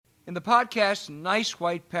In the podcast Nice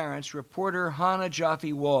White Parents, reporter Hannah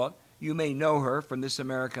Jaffe-Walt, you may know her from This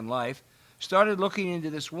American Life, started looking into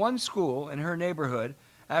this one school in her neighborhood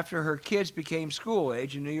after her kids became school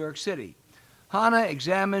age in New York City. Hannah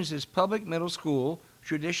examines this public middle school,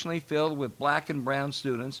 traditionally filled with black and brown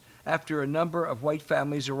students, after a number of white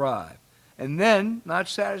families arrived. And then, not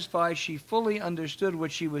satisfied she fully understood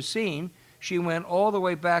what she was seeing, she went all the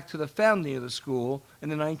way back to the founding of the school in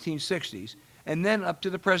the 1960s, and then up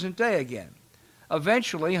to the present day again.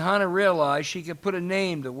 Eventually, Hannah realized she could put a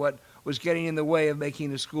name to what was getting in the way of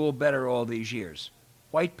making the school better all these years.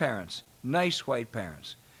 White Parents, Nice White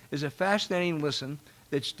Parents, is a fascinating listen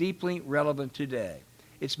that's deeply relevant today.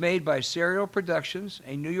 It's made by Serial Productions,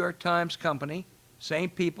 a New York Times company,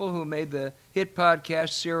 same people who made the hit podcast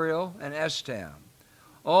Serial and S-Town.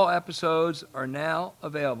 All episodes are now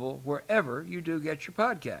available wherever you do get your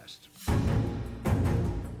podcasts.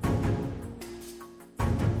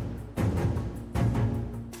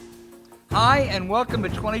 Hi, and welcome to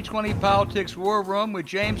 2020 Politics War Room with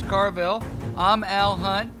James Carville. I'm Al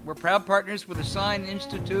Hunt. We're proud partners with the Sign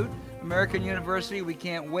Institute, American University. We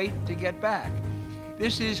can't wait to get back.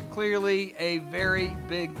 This is clearly a very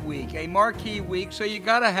big week, a marquee week, so you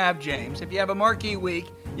got to have, James. If you have a marquee week,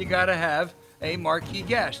 you got to have a marquee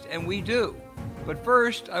guest, and we do. But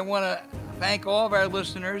first, I want to thank all of our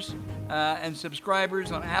listeners and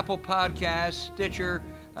subscribers on Apple Podcasts, Stitcher,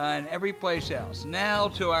 and every place else. Now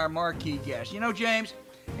to our marquee guest. You know, James,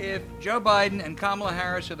 if Joe Biden and Kamala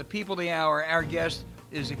Harris are the people of the hour, our guest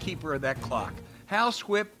is the keeper of that clock. House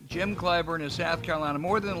Whip Jim Clyburn of South Carolina,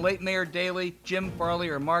 more than the late Mayor Daley, Jim Farley,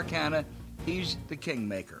 or Mark Hanna, he's the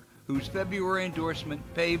kingmaker, whose February endorsement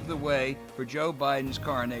paved the way for Joe Biden's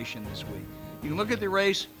coronation this week. You can look at the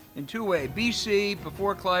race in two ways, BC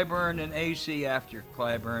before Clyburn and AC after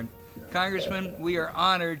Clyburn. Congressman, we are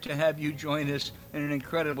honored to have you join us in an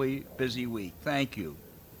incredibly busy week. Thank you.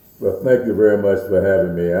 Well, thank you very much for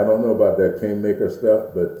having me. I don't know about that kingmaker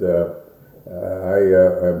stuff, but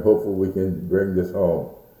I'm hopeful we can bring this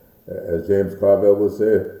home. As James Carville would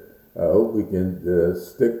say, I hope we can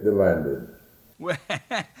stick the landing.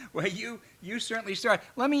 Well, you certainly start.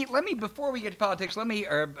 Let me before we get to politics,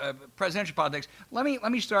 presidential politics. Let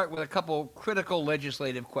me start with a couple critical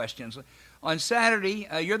legislative questions. On Saturday,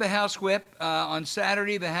 you're the House Whip. On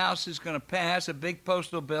Saturday, the House is going to pass a big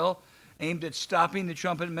postal bill aimed at stopping the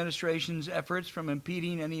Trump administration's efforts from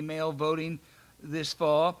impeding any mail voting this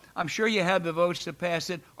fall. I'm sure you have the votes to pass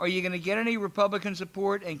it. Are you going to get any Republican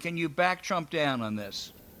support, and can you back Trump down on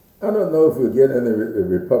this? I don't know if we'll get any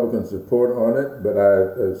Republican support on it, but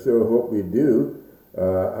I sure hope we do.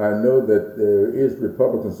 I know that there is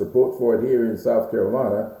Republican support for it here in South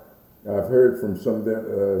Carolina. I've heard from some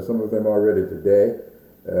of them already today,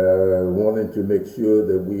 wanting to make sure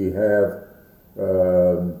that we have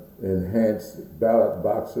enhanced ballot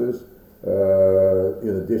boxes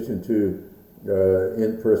in addition to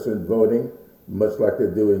in-person voting, much like they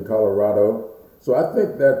do in Colorado. So I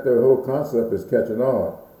think that the whole concept is catching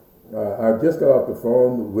on. I've just got off the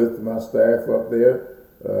phone with my staff up there,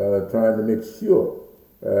 trying to make sure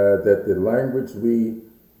that the language we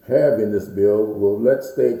have in this bill will let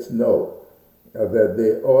states know that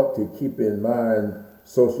they ought to keep in mind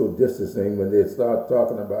social distancing when they start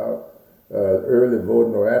talking about early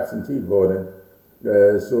voting or absentee voting,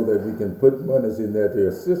 so that we can put monies in there to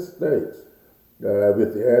assist states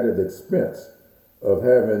with the added expense of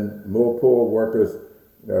having more poll workers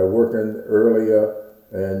working earlier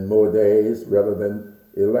and more days rather than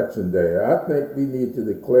election day. I think we need to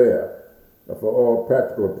declare, for all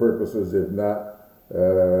practical purposes, if not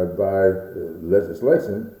by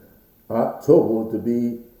legislation, October to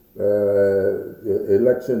be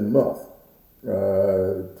election month,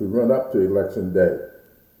 to run up to election day.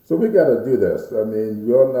 So we got to do this. I mean,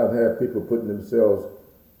 we ought not have people putting themselves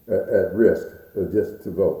at risk just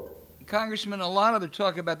to vote. Congressman, a lot of the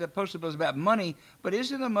talk about that postal bill is about money, but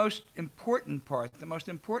isn't the most important part, the most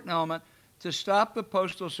important element, to stop the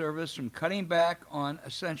Postal Service from cutting back on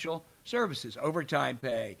essential services, overtime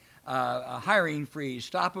pay, a hiring freeze,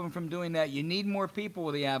 stop them from doing that. You need more people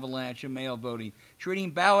with the avalanche of mail voting,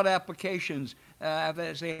 treating ballot applications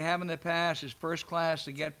as they have in the past as first class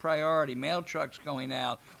to get priority, mail trucks going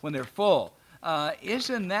out when they're full.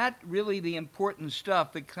 Isn't that really the important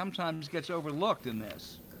stuff that sometimes gets overlooked in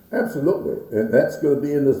this? Absolutely, and that's going to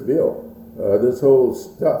be in this bill. This whole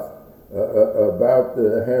stuff about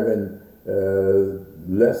having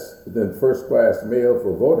less than first-class mail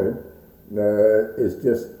for voting is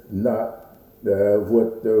just not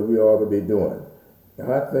what we ought to be doing.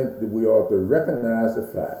 I think that we ought to recognize the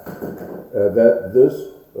fact that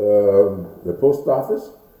the post office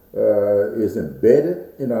is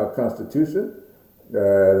embedded in our Constitution.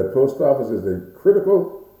 The post office is a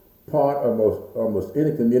critical part of almost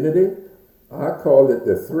any community. I call it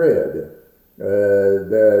the thread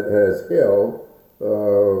that has held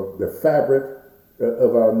the fabric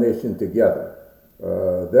of our nation together.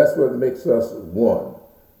 That's what makes us one.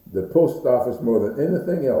 The post office, more than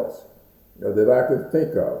anything else that I can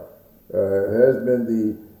think of, has been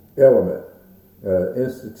the element,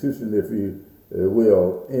 institution, if you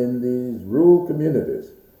will, in these rural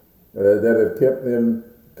communities that have kept them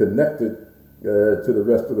connected to the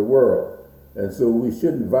rest of the world. And so we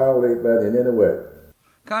shouldn't violate that in any way.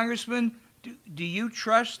 Congressman, do you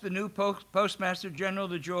trust the new Postmaster General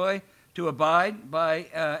DeJoy to abide by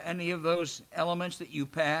any of those elements that you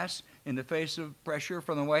pass in the face of pressure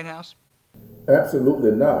from the White House?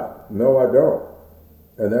 Absolutely not. No, I don't.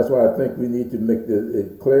 And that's why I think we need to make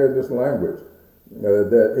it clear in this language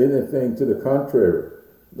that anything to the contrary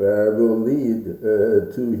will lead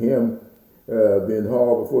to him being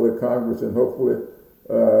hauled before the Congress and hopefully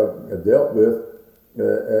dealt with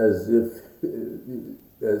as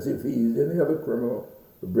if he's any other criminal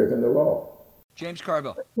for breaking the law. James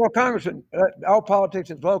Carville. Well, Congressman, all politics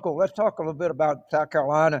is local. Let's talk a little bit about South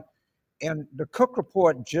Carolina. And the Cook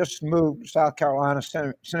Report just moved South Carolina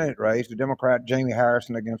Senate race, the Democrat Jamie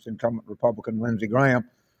Harrison against incumbent Republican Lindsey Graham,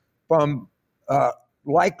 from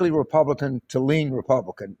likely Republican to lean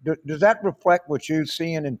Republican. Does that reflect what you're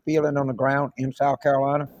seeing and feeling on the ground in South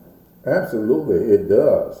Carolina? Absolutely, it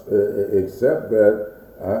does. Except that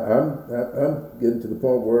I'm getting to the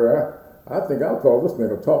point where I think I'll call this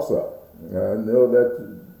thing a toss-up. I know that's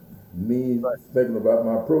me thinking about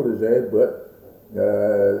my protege, but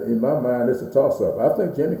in my mind, it's a toss-up. I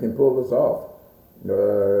think Jimmy can pull this off.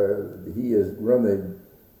 He has run a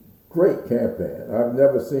great campaign. I've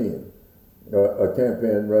never seen a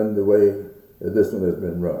campaign run the way this one has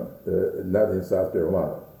been run, not in South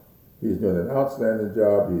Carolina. He's doing an outstanding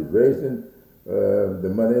job. He's raising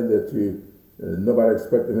the money that nobody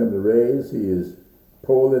expected him to raise. He is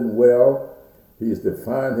polling well. He's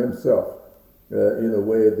defined himself in a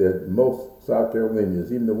way that most South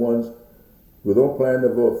Carolinians, even the ones who don't plan to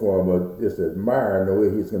vote for him, are just admiring the way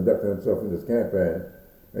he's conducting himself in this campaign.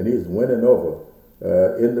 And he's winning over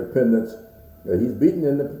independents. He's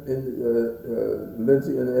beaten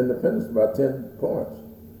Lindsey in the independents by 10 points.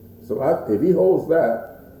 So if he holds that,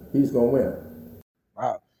 he's going to win.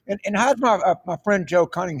 Wow. And how's my friend Joe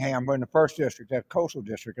Cunningham in the first district, that coastal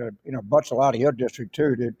district, butts a lot of your district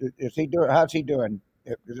too. Is he doing? How's he doing?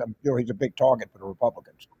 I'm sure he's a big target for the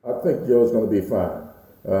Republicans. I think Joe's going to be fine.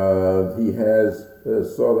 He has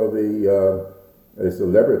sort of a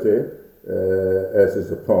celebrity as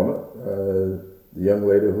his opponent. The young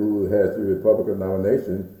lady who has the Republican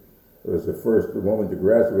nomination was the first woman to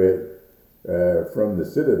graduate from the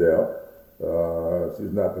Citadel.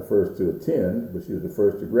 She's not the first to attend, but she was the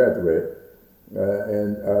first to graduate.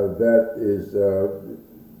 And that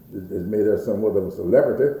has made her somewhat of a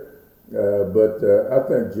celebrity. But I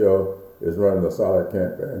think Joe is running a solid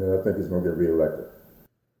campaign, and I think he's going to get reelected.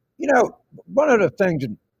 One of the things,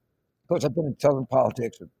 of course, I've been in Southern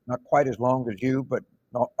politics not quite as long as you, but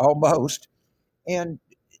almost. And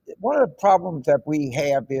one of the problems that we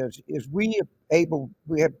have is we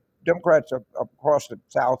have Democrats across the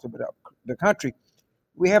South of the country.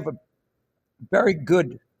 We have a very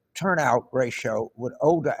good turnout ratio with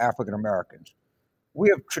older African Americans. We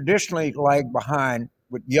have traditionally lagged behind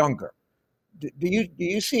with younger. Do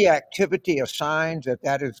you see activity or signs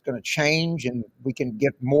that is going to change and we can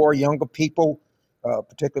get more younger people,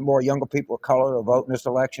 particularly more younger people of color, to vote in this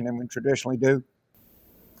election than we traditionally do?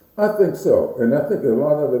 I think so. And I think a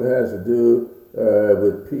lot of it has to do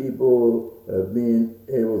with people being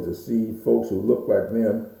able to see folks who look like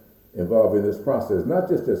them involved in this process, not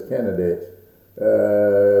just as candidates,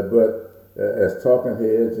 but as talking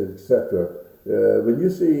heads, etc. When you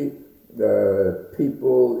see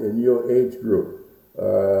people in your age group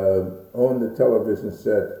on the television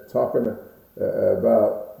set talking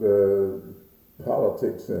about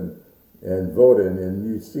politics and voting, and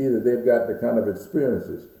you see that they've got the kind of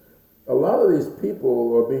experiences. A lot of these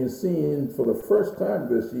people are being seen for the first time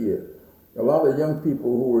this year. A lot of young people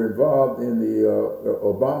who were involved in the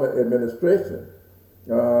Obama administration,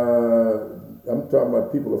 I'm talking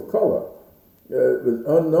about people of color, it was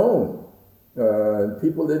unknown. And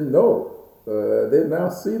people didn't know. They now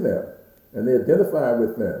see them, and they identify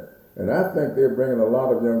with them. And I think they're bringing a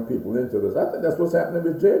lot of young people into this. I think that's what's happening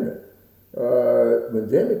with Jamie. When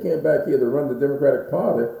Jamie came back here to run the Democratic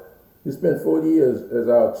Party, he spent 4 years as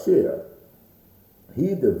our chair.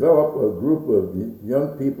 He developed a group of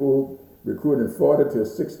young people, recruiting 40 to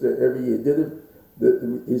 60 every year. Did it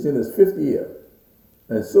He's in his 50th year.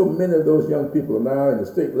 And so many of those young people are now in the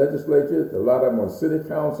state legislature, a lot of them on city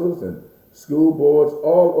councils and school boards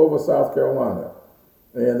all over South Carolina.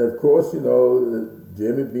 And of course,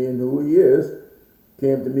 Jimmy, being who he is,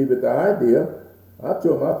 came to me with the idea. I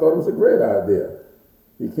told him I thought it was a great idea.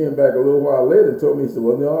 He came back a little while later and told me, he said,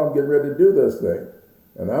 well, no, I'm getting ready to do this thing.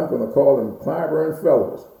 And I'm going to call them Clyburn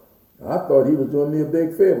Fellows. I thought he was doing me a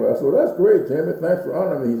big favor. I said, well, that's great, Jimmy. Thanks for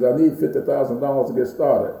honoring me. He said, I need $50,000 to get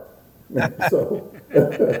started.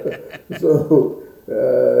 so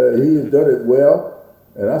he's done it well,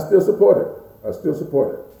 and I still support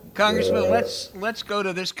it. Congressman, let's go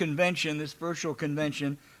to this convention, this virtual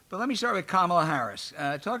convention. But let me start with Kamala Harris.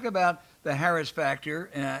 Talk about the Harris factor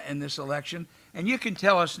in this election. And you can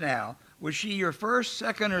tell us now, was she your first,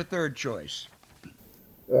 second, or third choice?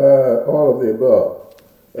 All of the above.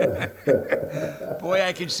 Boy,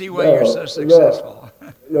 I can see why you're so successful.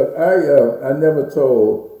 Look, I never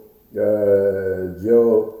told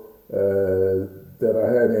Joe that I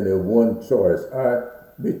had any one choice.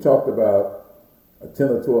 We talked about 10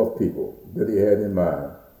 or 12 people that he had in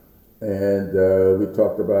mind. And we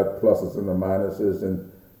talked about pluses and the minuses and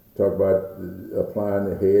talked about applying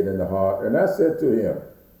the head and the heart. And I said to him,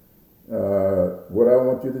 what I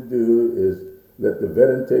want you to do is let the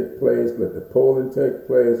vetting take place, let the polling take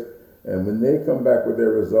place, and when they come back with their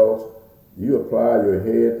results, you apply your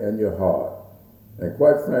head and your heart. And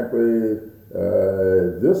quite frankly,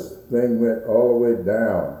 this thing went all the way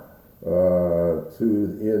down to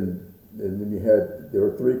the end. And then there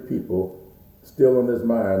were 3 people still on his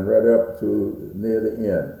mind right up to near the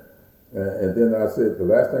end. And then I said, the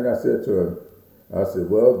last thing I said to him, I said,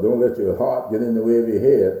 well, don't let your heart get in the way of your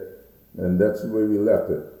head. And that's the way we left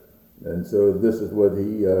it. And so this is what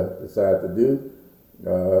he decided to do.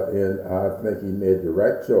 And I think he made the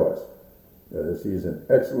right choice. She's an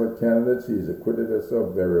excellent candidate. She's acquitted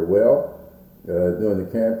herself very well during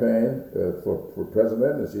the campaign for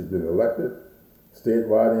president, and she's been elected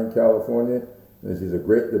statewide in California. And she's a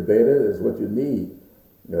great debater. Is what you need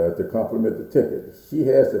to complement the ticket. She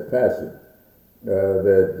has the passion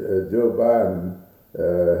that Joe Biden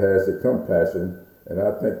has the compassion, and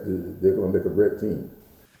I think they're going to make a great team.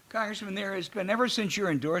 Congressman, there has been, ever since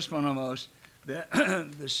your endorsement almost,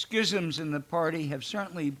 the schisms in the party have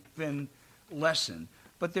certainly been lessened.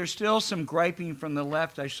 But there's still some griping from the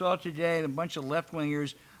left. I saw today a bunch of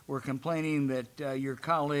left-wingers were complaining that your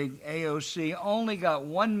colleague, AOC, only got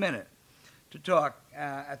 1 minute to talk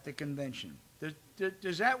at the convention.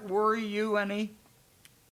 Does that worry you any?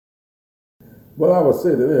 Well, I would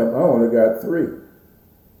say to them, I only got 3.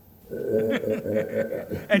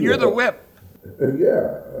 And you're the whip.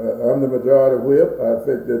 Yeah, I'm the majority whip. I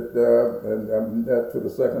think that, and I'm that for the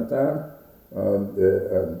second time. I'm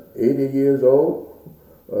 80 years old.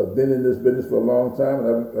 I've been in this business for a long time,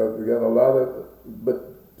 and I've got a lot of.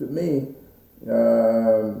 But to me,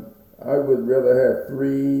 I would rather have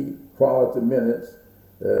 3 quality minutes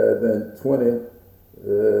than 20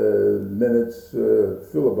 minutes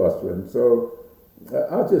filibustering. So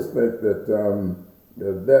I just think that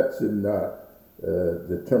that should not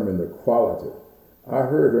determine the quality. I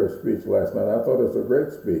heard her speech last night. I thought it was a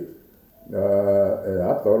great speech. And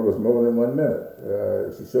I thought it was more than 1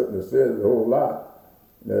 minute. She shouldn't have said a whole lot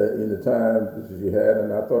in the time that she had,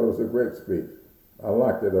 and I thought it was a great speech. I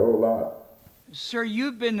liked it a whole lot. Sir,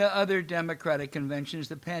 you've been to other Democratic conventions.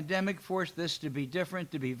 The pandemic forced this to be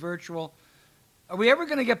different, to be virtual. Are we ever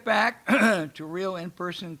going to get back to real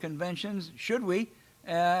in-person conventions? Should we?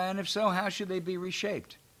 And if so, how should they be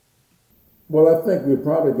reshaped? Well, I think we'll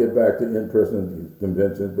probably get back to in-person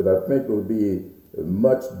conventions, but I think it will be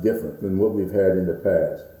much different than what we've had in the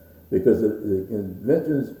past. Because the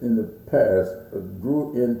conventions in the past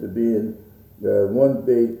grew into being one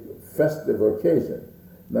big festive occasion.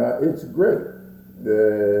 Now, it's great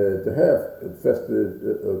to have festive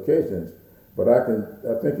occasions, but I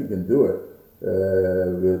think you can do it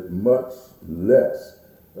with much less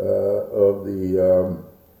of the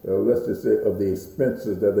let's just say of the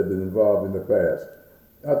expenses that have been involved in the past.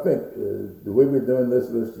 I think the way we're doing this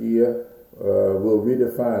year will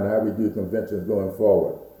redefine how we do conventions going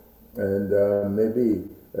forward, and maybe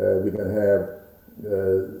we can have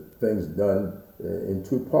things done in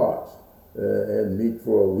 2 parts and meet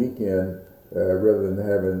for a weekend rather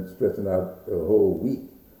than stretching out a whole week,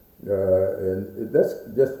 and that's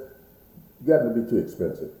just gotten to be too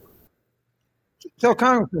expensive. So,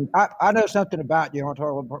 Congressman, I know something about you. I want to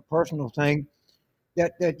talk about a personal thing.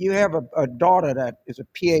 That you have a daughter that is a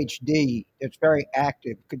PhD that's very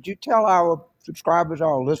active. Could you tell our subscribers,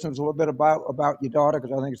 our listeners, a little bit about your daughter?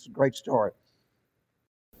 Because I think it's a great story.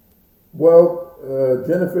 Well,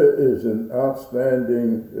 Jennifer is an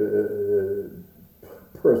outstanding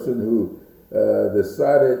person who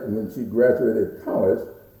decided when she graduated college,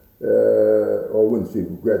 or when she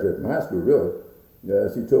graduated from high school, really,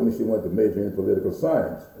 she told me she wanted to major in political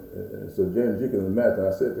science. So, James, you can imagine,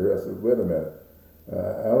 I said to her, I said, wait a minute,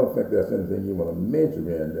 I don't think that's anything you want to major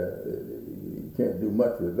in. You can't do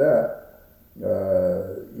much with that.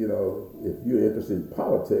 If you're interested in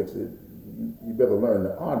politics, you better learn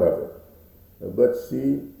the art of it. But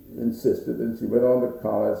she insisted, and she went on to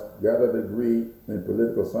college, got a degree in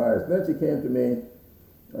political science. Then she came to me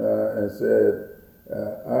and said,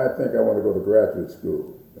 I think I want to go to graduate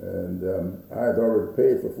school. And I had already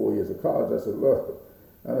paid for 4 years of college. I said, look,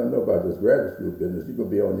 I don't know about this graduate school business. You're going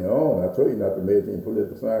to be on your own. I told you not to major in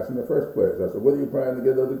political science in the first place. I said, what are you planning to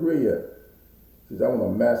get a degree in? She said, I want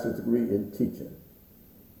a master's degree in teaching.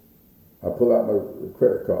 I pulled out my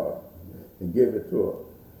credit card and gave it to her.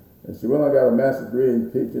 And she went on and got a master's degree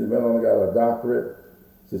in teaching, went on and got a doctorate.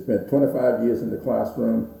 She spent 25 years in the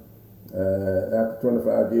classroom. After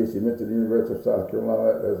 25 years, she went to the University of South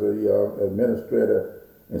Carolina as an administrator,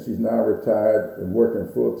 and she's now retired and working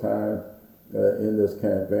full-time in this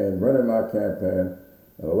campaign, running my campaign.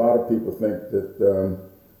 And a lot of people think that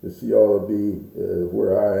she ought to be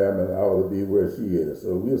where I am and I ought to be where she is.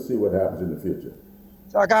 So we'll see what happens in the future.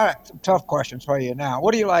 So I got some tough questions for you now.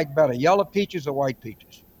 What do you like better, yellow peaches or white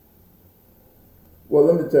peaches? Well,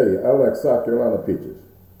 let me tell you, I like South Carolina peaches.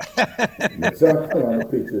 South Carolina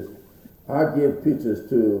peaches. I give peaches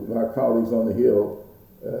to my colleagues on the Hill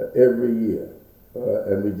every year.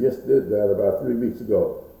 And we just did that about 3 weeks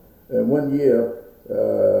ago. And one year,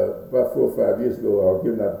 about 4 or 5 years ago, I was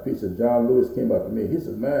giving out the peaches. John Lewis came up to me. He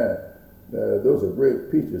said, man, those are great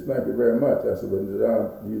peaches. Thank you very much. I said, well,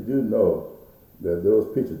 John, you do know that those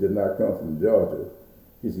peaches did not come from Georgia.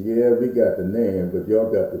 He said, yeah, we got the name, but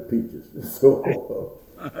y'all got the peaches. So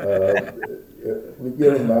we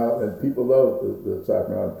give them out, and people love the South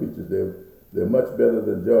Carolina peaches. They're much better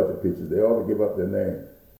than Georgia peaches. They ought to give up their name.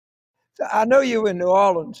 So I know you were in New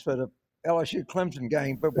Orleans for the LSU Clemson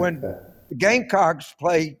game, but when the Gamecocks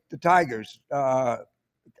played the Tigers, I'll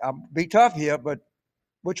be tough here, but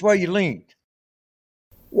which way you leaned?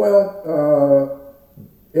 Well,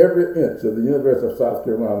 every inch of the University of South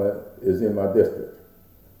Carolina is in my district.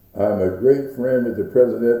 I'm a great friend with the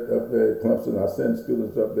president up there at Clemson. I send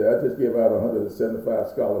students up there. I just gave out 175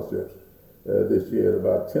 scholarships this year.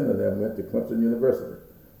 About 10 of them went to Clemson University.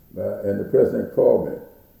 And the president called me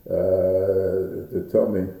to tell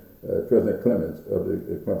me, President Clemens of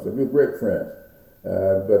the Clemson, we're great friends.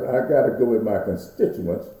 But I got to go with my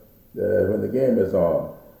constituents when the game is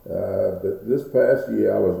on. But this past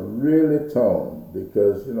year I was really torn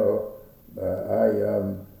because,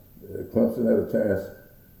 Clemson had a chance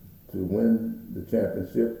to win the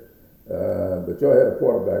championship. But y'all had a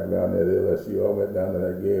quarterback down there at LSU. I went down to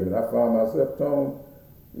that game, and I found myself torn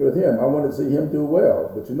with him. I wanted to see him do well,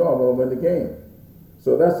 but I'm going to win the game.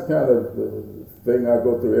 So that's the kind of thing I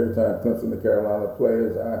go through every time Clemson and Carolina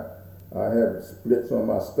plays. I have splits on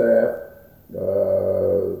my staff,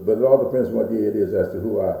 but it all depends what year it is as to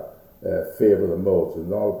who I favor the most, and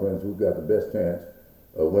it all depends who got the best chance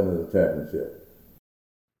of winning the championship.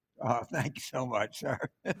 Oh, thank you so much, sir.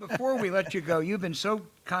 Before we let you go, you've been so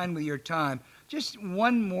kind with your time. Just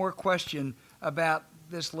one more question about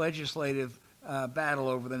this legislative battle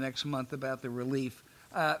over the next month about the relief.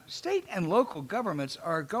 State and local governments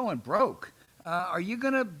are going broke. Are you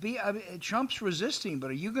going to be, Trump's resisting,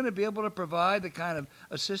 but are you going to be able to provide the kind of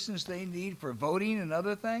assistance they need for voting and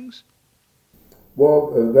other things?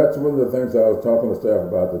 Well, that's one of the things I was talking to staff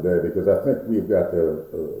about today, because I think we've got to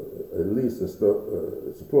at least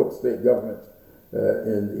support state governments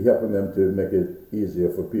in helping them to make it easier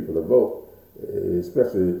for people to vote,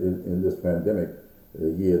 especially in this pandemic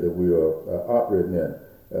year that we are operating in.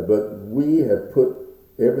 But we have put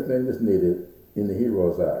everything that's needed in the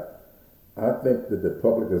HEROES Act. I think that the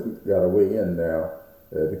public has got a way in now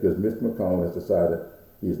because Mr. McConnell has decided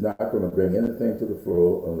he's not going to bring anything to the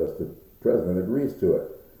floor unless the president agrees to it.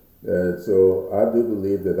 So I do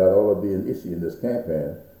believe that ought to be an issue in this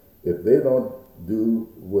campaign. If they don't do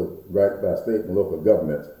what's right by state and local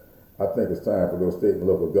governments, I think it's time for those state and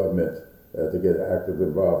local governments to get actively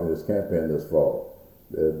involved in this campaign this fall.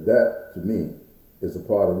 That, to me, is a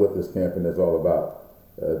part of what this campaign is all about.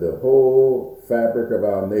 The whole fabric of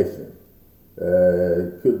our nation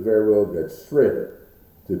could very well get shredded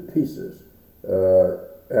to pieces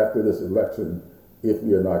after this election if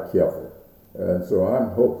we are not careful. And so I'm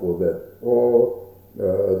hopeful that all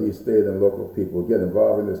these state and local people get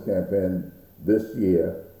involved in this campaign this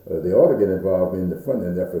year they ought to get involved in the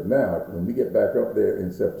funding effort now. When we get back up there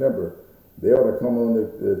in September, they ought to come on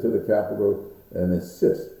to the Capitol and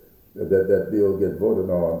insist that that bill get voted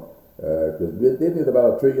on, because they need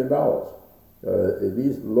about $1 trillion.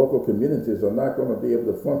 These local communities are not going to be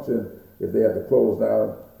able to function if they have to close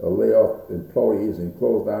down or lay off employees and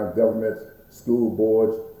close down governments. School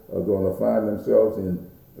boards are going to find themselves in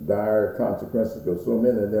dire consequences because so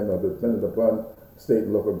many of them are dependent upon state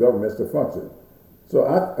and local governments to function. So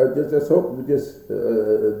I just hope we just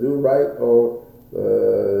do right, or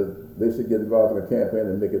they should get involved in the campaign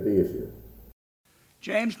and make it the issue.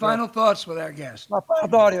 James, final thoughts with our guest. My final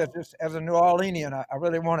thought is, just as a New Orleanian, I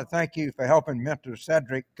really want to thank you for helping mentor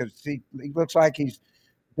Cedric, because he looks like he's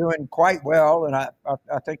doing quite well, and I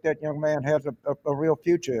think that young man has a real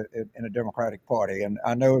future in the Democratic Party, and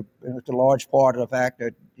I know it's a large part of the fact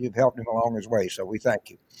that you've helped him along his way, so we thank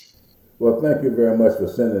you. Well, thank you very much for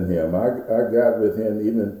sending him. I got with him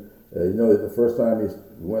even, the first time he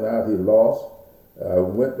went out, he lost. I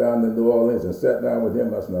went down to New Orleans and sat down with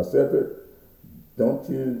him. I said, now, Cedric, don't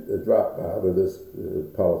you drop out of this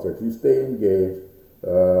politics. You stay engaged.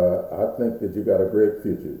 I think that you got a great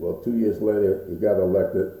future. Well, 2 years later, he got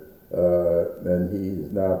elected, and he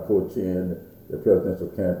is now co-chairing the presidential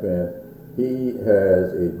campaign. He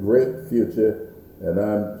has a great future, and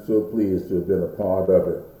I'm so pleased to have been a part of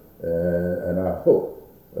it. And I hope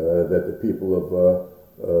that the people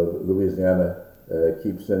of Louisiana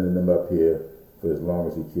keep sending them up here for as long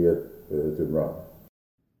as he cared to run.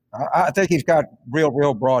 I think he's got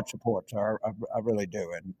real broad support, sir. I really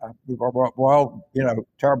do. And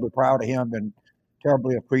terribly proud of him and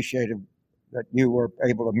terribly appreciative that you were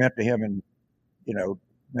able to mentor him and,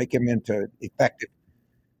 make him into effective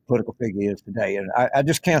political figure he is today. And I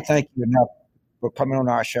just can't thank you enough for coming on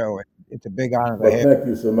our show. It's a big honor to have you. Thank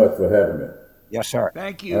you so much for having me. Yes, sir.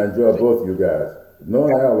 Thank you. I enjoy both of you guys.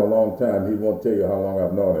 Knowing Al a long time, he won't tell you how long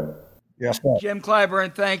I've known him. Yes, sir. Jim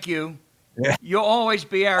Clyburn, thank you. Yeah. You'll always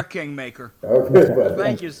be our kingmaker. Okay, buddy.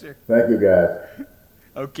 Thank you, sir. Thank you, guys.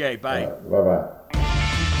 Okay, bye. Bye-bye.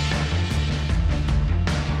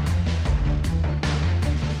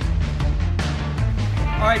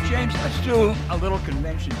 All right, James, let's do a little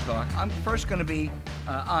convention talk. I'm first going to be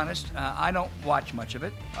honest. I don't watch much of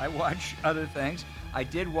it. I watch other things. I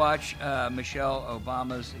did watch Michelle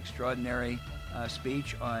Obama's extraordinary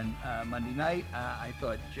speech on Monday night. I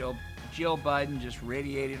thought Jill Biden just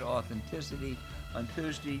radiated authenticity. On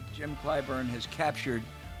Tuesday, Jim Clyburn has captured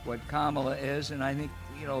what Kamala is, and I think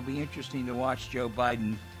it'll be interesting to watch Joe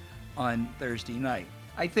Biden on Thursday night.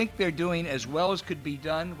 I think they're doing as well as could be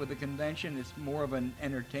done with the convention. It's more of an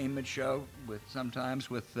entertainment show, sometimes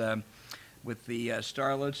with the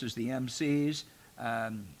starlets as the MCs.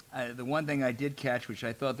 The one thing I did catch,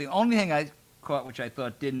 the only thing I caught which I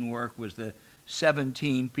thought didn't work, was the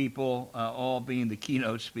 17 people all being the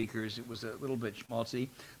keynote speakers. It was a little bit schmaltzy.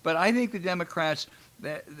 But I think the Democrats,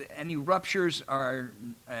 any ruptures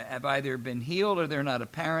have either been healed or they're not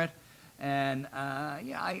apparent. And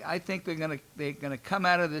I think they're gonna come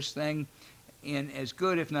out of this thing in as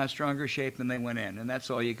good, if not stronger, shape than they went in. And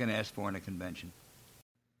that's all you can ask for in a convention.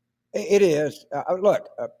 It is. Look,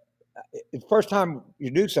 the first time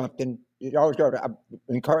you do something, you always go to.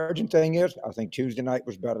 The encouraging thing is, I think Tuesday night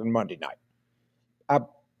was better than Monday night. I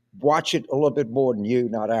watch it a little bit more than you,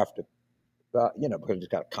 not after, because you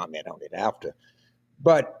got to comment on it after.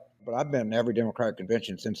 But I've been in every Democratic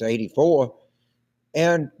convention since '84,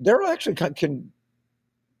 and they're actually can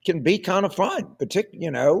be kind of fun.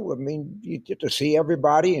 Particularly, you get to see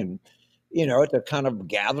everybody, and it's a kind of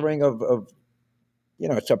gathering of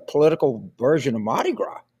it's a political version of Mardi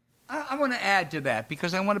Gras. I want to add to that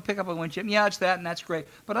because I want to pick up on one, Jim. Yeah, it's that, and that's great.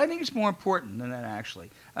 But I think it's more important than that, actually.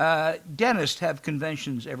 Dentists have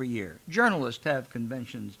conventions every year. Journalists have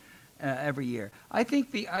conventions every year. I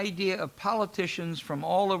think the idea of politicians from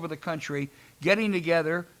all over the country getting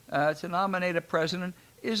together to nominate a president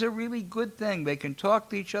is a really good thing. They can talk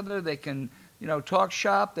to each other. They can, talk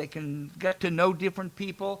shop. They can get to know different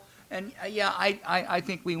people. And, I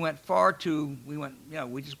think we went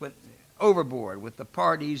we just went overboard with the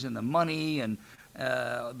parties and the money and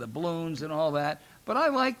the balloons and all that. But I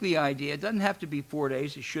like the idea. It doesn't have to be 4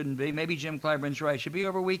 days. It shouldn't be. Maybe Jim Clyburn's right. It should be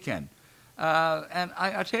over a weekend. And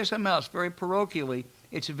I'll tell you something else. Very parochially,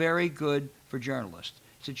 it's very good for journalists.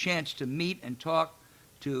 It's a chance to meet and talk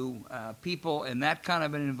to people in that kind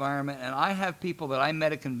of an environment. And I have people that I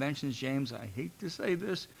met at conventions, James, I hate to say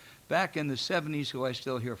this, back in the 70s who I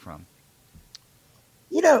still hear from.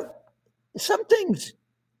 Some things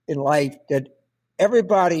in life that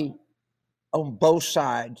everybody on both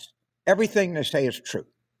sides, everything they say is true.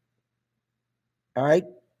 All right?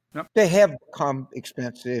 Yep. They have become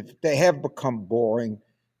expensive. They have become boring.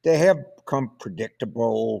 They have become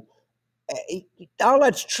predictable. All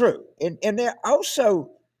that's true. And they're also,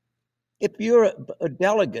 if you're a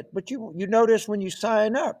delegate, but you notice when you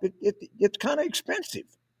sign up, it's kind of expensive.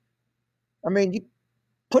 I mean, you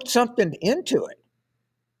put something into it,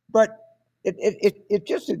 but it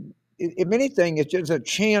just, if anything, it's just a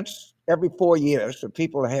chance every 4 years for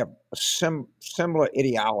people to have a similar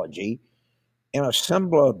ideology and a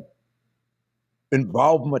similar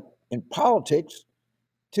involvement in politics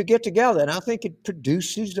to get together. And I think it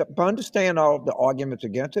produces, I understand all the arguments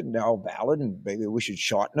against it, and they're all valid, and maybe we should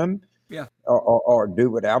shorten them, Yeah. or do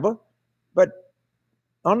whatever. But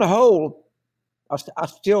on the whole, I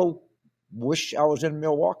still wish I was in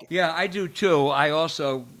Milwaukee. Yeah, I do too. I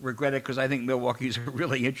also regret it because I think Milwaukee's a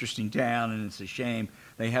really interesting town, and it's a shame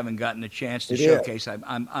they haven't gotten a chance to showcase.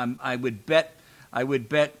 I would bet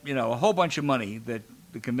a whole bunch of money that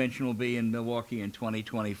the convention will be in Milwaukee in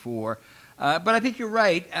 2024. But I think you're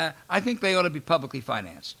right. I think they ought to be publicly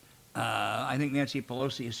financed. I think Nancy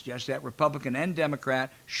Pelosi has suggested that, Republican and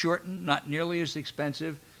Democrat, shortened, not nearly as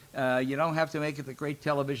expensive. You don't have to make it the great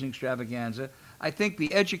television extravaganza. I think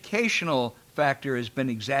the educational factor has been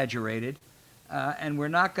exaggerated, and we're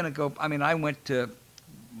not going to go. I mean, I went to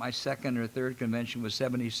my second or third convention was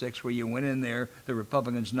 76, where you went in there, the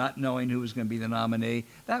Republicans not knowing who was going to be the nominee.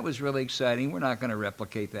 That was really exciting. We're not going to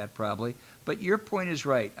replicate that probably. But your point is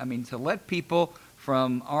right. I mean, to let people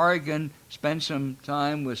from Oregon spend some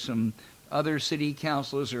time with some other city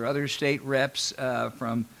councilors or other state reps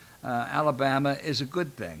from Alabama is a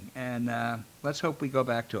good thing. And let's hope we go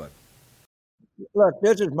back to it. Look,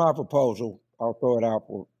 this is my proposal. I'll throw it out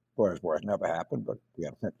for its worth. Never happened, but yeah.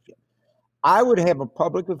 I would have them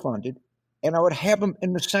publicly funded, and I would have them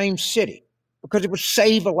in the same city because it would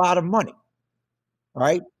save a lot of money,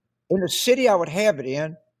 right? And the city I would have it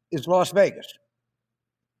in is Las Vegas.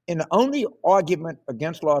 And the only argument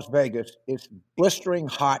against Las Vegas is blistering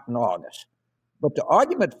hot in August. But the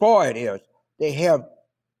argument for it is they have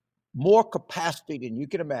more capacity than you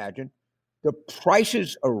can imagine. The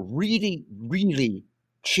prices are really, really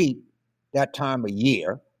cheap that time of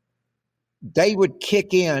year. They would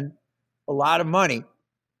kick in a lot of money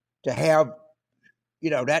to have,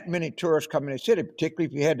 that many tourists come in the city, particularly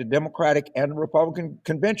if you had the Democratic and the Republican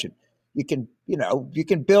convention. You can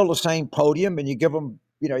build the same podium, and you give them,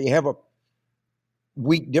 you have a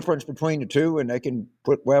week difference between the two, and they can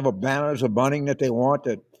put whatever banners or bunting that they want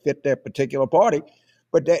to fit their particular party.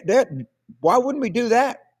 But why wouldn't we do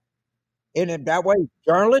that? And in that way,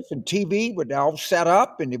 journalists and TV would all set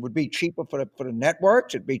up, and it would be cheaper for the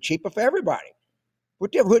networks. It'd be cheaper for everybody.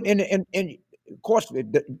 And of course,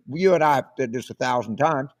 you and I have did this 1,000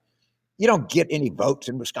 times. You don't get any votes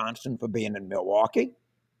in Wisconsin for being in Milwaukee,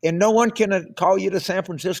 and no one can call you the San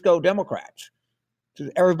Francisco Democrats.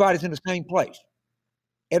 Everybody's in the same place,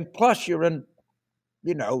 and plus you're in,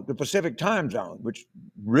 the Pacific time zone, which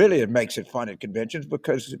really makes it fun at conventions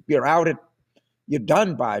because you're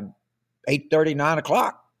done by 8:30, 9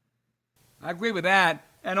 o'clock. I agree with that.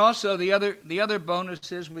 And also the other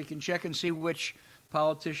bonus is we can check and see which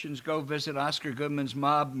politicians go visit Oscar Goodman's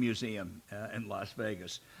Mob Museum in Las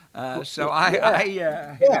Vegas. I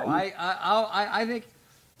think,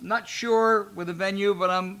 not sure with the venue, but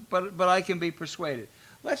I can be persuaded.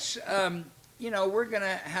 Let's we're going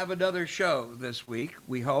to have another show this week,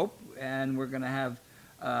 we hope, and we're going to have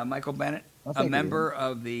Michael Bennet, a member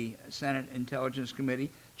of the Senate Intelligence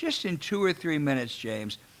Committee. Just in 2 or 3 minutes,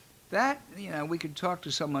 James, that, we could talk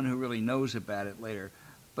to someone who really knows about it later,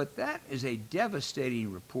 but that is a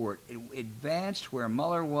devastating report. It advanced where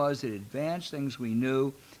Mueller was. It advanced things we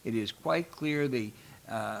knew. It is quite clear that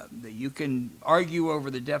you can argue over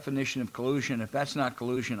the definition of collusion. If that's not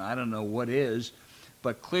collusion, I don't know what is.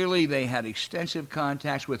 But clearly they had extensive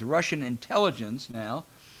contacts with Russian intelligence now.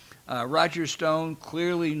 Roger Stone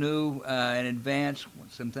clearly knew in advance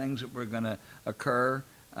some things that were going to occur.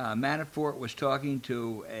 Manafort was talking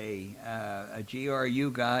to a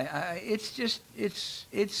GRU guy.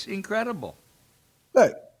 It's incredible.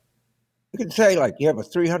 Look, you can say like you have a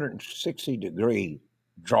 360-degree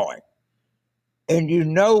drawing, and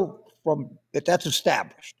from that's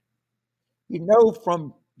established.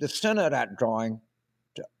 From the center of that drawing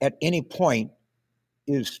at any point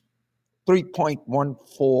is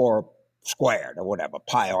 3.14 squared or whatever,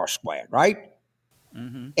 pi r squared, right?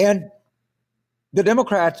 Mm-hmm. And the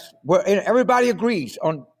Democrats and everybody agrees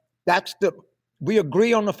on we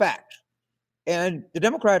agree on the facts. And the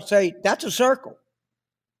Democrats say that's a circle.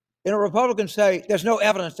 And the Republicans say there's no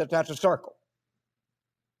evidence that that's a circle.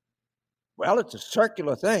 Well, it's a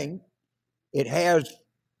circular thing. It has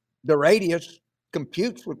the radius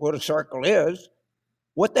computes with what a circle is,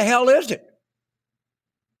 what the hell is it?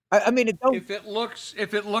 I mean, it don't. If it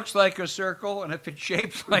looks like a circle, and if it's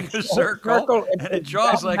shaped like a circle, and it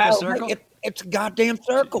draws like a circle, it's a goddamn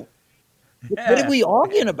circle. yeah. What are we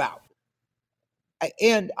arguing about?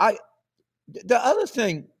 And the other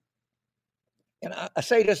thing, and I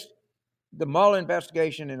say this, the Mueller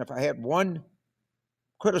investigation, and if I had one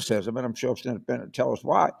criticism, and I'm sure Senator Bennett will tell us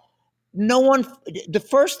why, the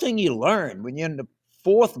first thing you learn when you're in the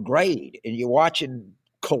fourth grade and you're watching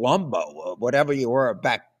Columbo or whatever you were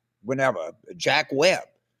back whenever, Jack Webb,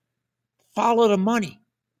 follow the money.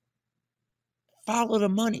 Follow the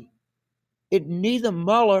money. It neither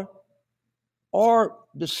Mueller or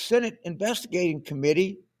the Senate investigating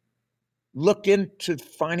committee looked into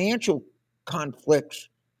financial conflicts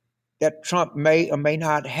that Trump may or may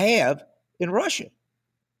not have in Russia.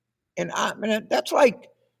 And I mean, that's like,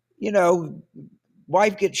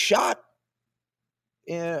 wife gets shot.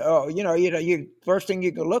 You first thing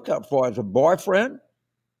you can look up for is a boyfriend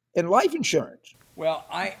and life insurance. Well,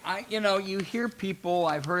 you hear people,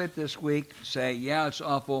 I've heard it this week, say, yeah, it's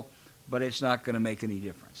awful, but it's not going to make any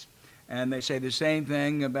difference. And they say the same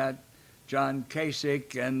thing about John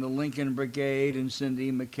Kasich and the Lincoln Brigade and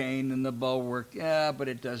Cindy McCain and the Bulwark. Yeah, but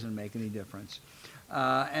it doesn't make any difference. You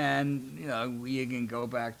can go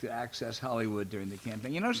back to Access Hollywood during the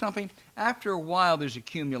campaign. You know something? After a while, there's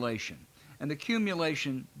accumulation. And the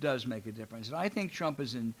accumulation does make a difference. And I think Trump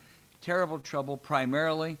is in terrible trouble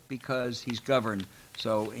primarily because he's governed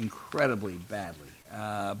so incredibly badly.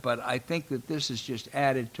 But I think that this is just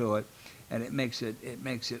added to it, and it makes it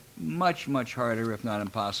much, much harder, if not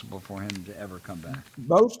impossible, for him to ever come back.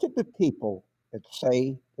 Most of the people that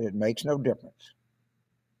say that it makes no difference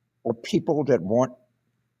are people that want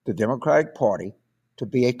the Democratic Party to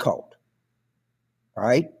be a cult. All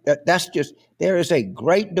right? That's just, there is a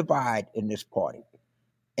great divide in this party.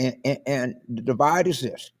 And the divide is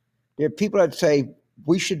this. There are people that say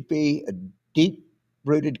we should be a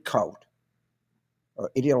deep-rooted cult or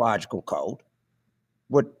ideological cult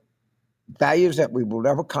with values that we will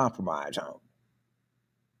never compromise on.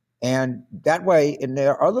 And that way, and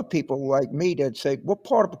there are other people like me that say, we're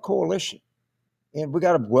part of a coalition. And we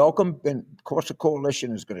got to welcome, and of course the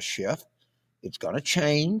coalition is going to shift. It's going to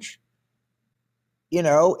change.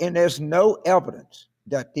 And there's no evidence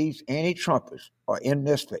that these anti-Trumpers are in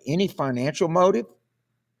this for any financial motive.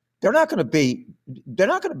 They're not going to be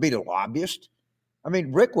the lobbyists. I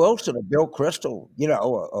mean, Rick Wilson or Bill Kristol,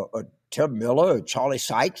 or Tim Miller or Charlie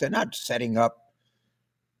Sykes, they're not setting up,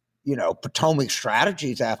 Potomac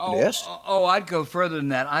strategies after this. I'd go further than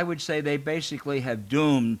that. I would say they basically have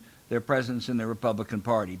doomed their presence in the Republican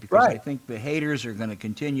Party because I think the haters are going to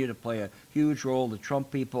continue to play a huge role, the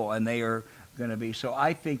Trump people, and they are going to be. So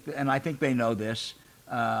I think they know this.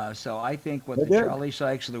 So I think what the Charlie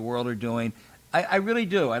Sykes of the world are doing, I really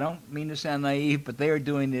do. I don't mean to sound naive, but they are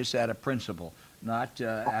doing this out of principle, not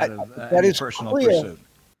out of personal pursuit.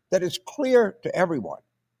 That is clear to everyone.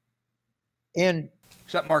 And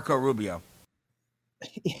except Marco Rubio.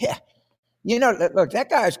 Yeah. Look, that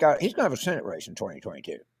guy's he's going to have a Senate race in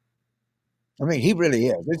 2022. I mean, he really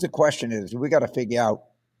is. The question is, we got to figure out,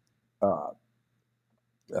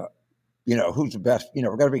 who's the best.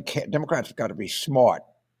 Democrats have got to be smart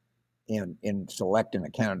in selecting a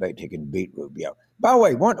candidate who can beat Rubio. By the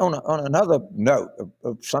way, on another note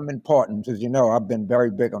of some importance, as you know, I've been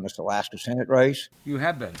very big on this Alaska Senate race. You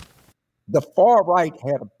have been. The far right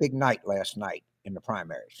had a big night last night in the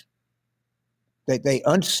primaries. They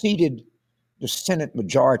unseated the Senate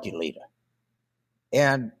majority leader.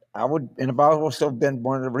 And I've also been,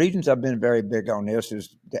 one of the reasons I've been very big on this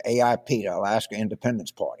is the AIP, the Alaska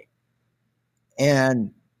Independence Party.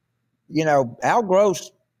 And, Al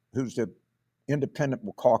Gross, who's the independent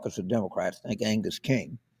caucus of Democrats, I think Angus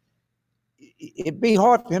King, it'd be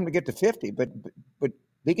hard for him to get to 50, but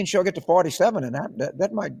he can sure get to 47, and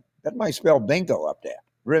that might spell bingo up there.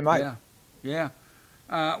 Really might. Yeah.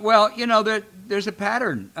 There's a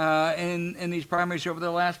pattern in these primaries over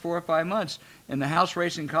the last 4 or 5 months. In the House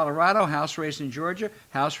race in Colorado, House race in Georgia,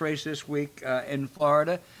 House race this week in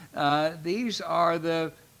Florida. These are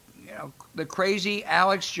the crazy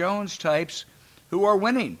Alex Jones types who are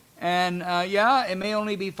winning. And it may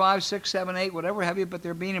only be 5, 6, 7, 8, whatever have you, but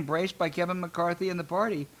they're being embraced by Kevin McCarthy and the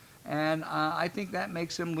party. And I think that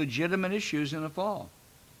makes them legitimate issues in the fall.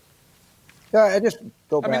 I just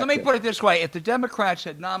go back. Let me put it this way. If the Democrats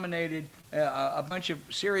had nominated a bunch of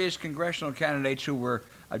serious congressional candidates who were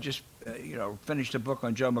finished a book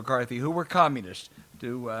on Joe McCarthy, who were communists,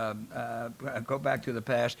 to go back to the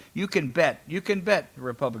past, you can bet the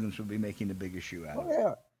Republicans would be making a big issue out of it.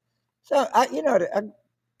 Yeah. So,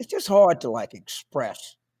 it's just hard to like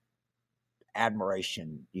express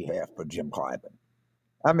admiration you have for Jim Clyburn.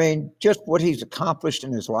 I mean, just what he's accomplished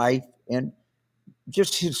in his life and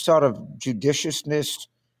just his sort of judiciousness,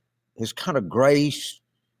 his kind of grace,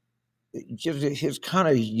 just his kind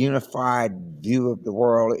of unified view of the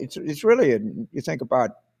world. It's really, you think about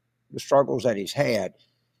the struggles that he's had,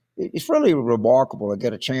 it's really remarkable to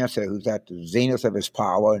get a chance there who's at the zenith of his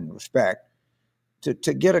power and respect to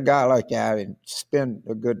get a guy like that and spend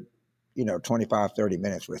a good, 25, 30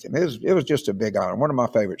 minutes with him. It was just a big honor. One of my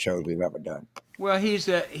favorite shows we've ever done. Well, he is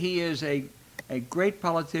a great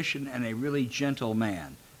politician and a really gentle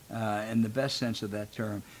man, in the best sense of that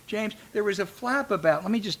term. James, there was a flap about,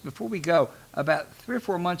 before we go, about 3 or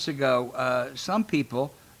 4 months ago, some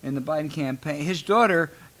people in the Biden campaign, his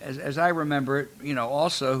daughter, as I remember it,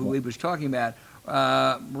 also who he was talking about,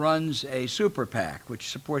 runs a super PAC, which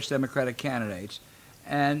supports Democratic candidates.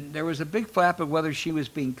 And there was a big flap of whether she was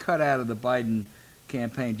being cut out of the Biden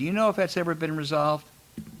campaign. Do you know if that's ever been resolved?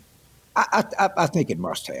 I think it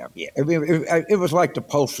must have, yeah. I mean, it was like the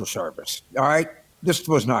Postal Service, all right? This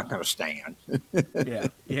was not going to stand. Yeah.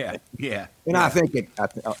 And I think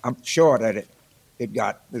I'm sure that it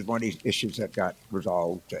was one of these issues that got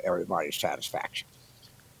resolved to everybody's satisfaction.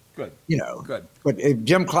 Good. Good. But if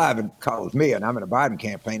Jim Clyburn calls me and I'm in a Biden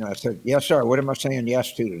campaign, I said, yes, sir, what am I saying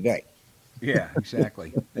yes to today? Yeah,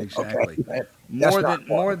 exactly. Okay.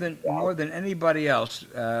 More than anybody else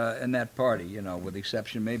in that party, with the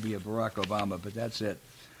exception maybe of Barack Obama, but that's it.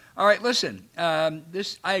 All right, listen. I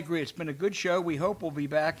agree. It's been a good show. We hope we'll be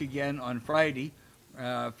back again on Friday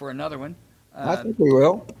for another one. I think we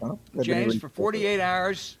will. James, for 48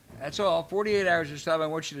 hours. That's all. 48 hours this time. I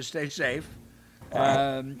want you to stay safe.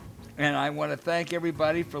 Right. And I want to thank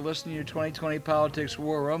everybody for listening to 2020 Politics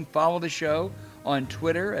War Room. Follow the show on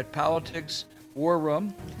Twitter at Politics War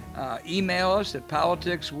Room. Email us at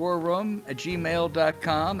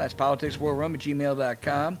politicswarroom@gmail.com. That's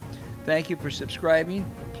politicswarroom@gmail.com. Thank you for subscribing.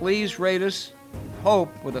 Please rate us,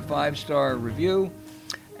 hope, with a 5-star review.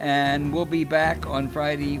 And we'll be back on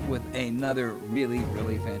Friday with another really,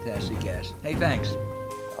 really fantastic guest. Hey, thanks.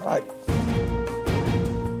 All right.